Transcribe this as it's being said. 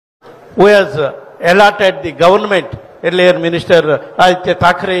who has allotted the government, earlier Minister Aditya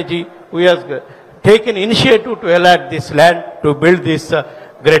Thackeray ji, who has taken initiative to allot this land to build this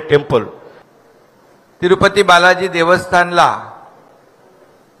great temple. Tirupati Balaji देवस्थानला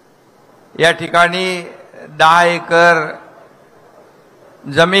या ठिकाणी 10 acre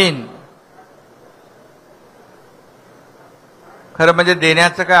जमीन खरं म्हणजे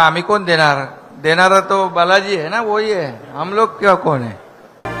देण्याचं काय आम्ही कोण देणार? देणारा तो बालाजी है ना, वही है, हम लोग क्या कौन है?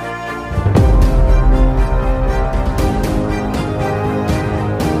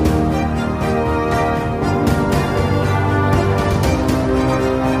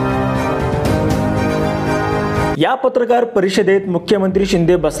 या पत्रकार परिषदेत मुख्यमंत्री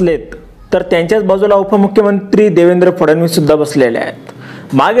शिंदे बसलेत तर त्यांच्याच बाजूला उपमुख्यमंत्री देवेंद्र फडणवीस सुद्धा बसलेले आहेत.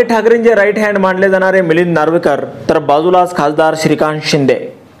 मागे ठाकरेंचे राईट हँड मानले जाणारे मिलिंद नार्वेकर तर बाजूलाच खासदार श्रीकांत शिंदे.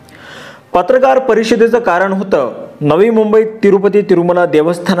 पत्रकार परिषदेचं कारण होतं नवी मुंबईत तिरुपती तिरुमला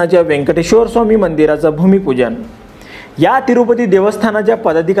देवस्थानाच्या व्यंकटेश्वर स्वामी मंदिराचं भूमिपूजन. या तिरुपती देवस्थानाच्या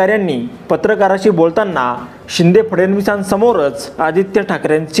पदाधिकाऱ्यांनी पत्रकाराशी बोलताना शिंदे फडणवीसांसमोरच आदित्य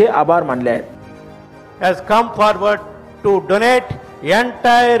ठाकरेंचे आभार मानले आहेत. Has come forward to donate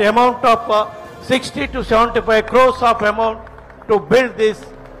entire amount of 60 to 75 crores of amount to build this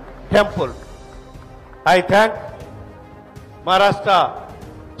temple. I thank Maharashtra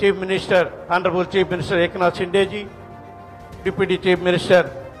Chief Minister, Honorable Chief Minister Eknath Shinde ji, Deputy Chief Minister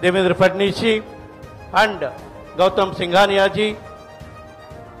Devendra Fadnavis ji, and Gautam Singhania ji,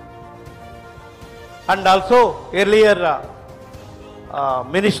 and also earlier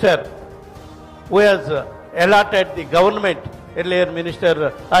Minister who has allotted the government, earlier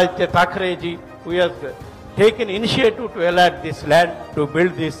Minister Aditya Thackeray ji, who has taken initiative to allot this land to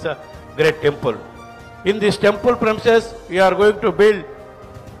build this great temple. In this temple premises, we are going to build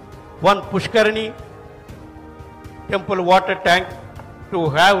one Pushkarani, temple water tank to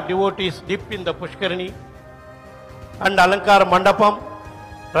have devotees dip in the Pushkarani, and Alankara Mandapam,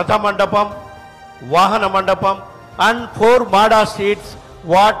 Ratha Mandapam, Vahana Mandapam, and 4 Mada seats.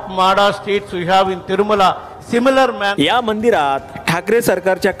 What Mada states we have in Tirumala, similar man. या मंदिरात ठाकरे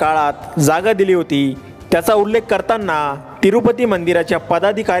सरकारच्या काळात जागा दिली होती त्याचा उल्लेख करताना तिरुपती मंदिराच्या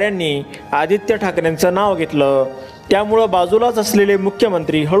पदाधिकाऱ्यांनी आदित्य ठाकरेंचं नाव घेतलं. त्यामुळे बाजूलाच असलेले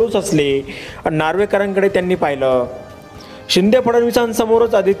मुख्यमंत्री हळूच असले आणि नार्वेकरांकडे त्यांनी पाहिलं. शिंदे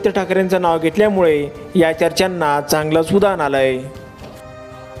फडणवीसांसमोरच आदित्य ठाकरेंचं नाव घेतल्यामुळे या चर्चांना चांगलंच उधाण आलंय.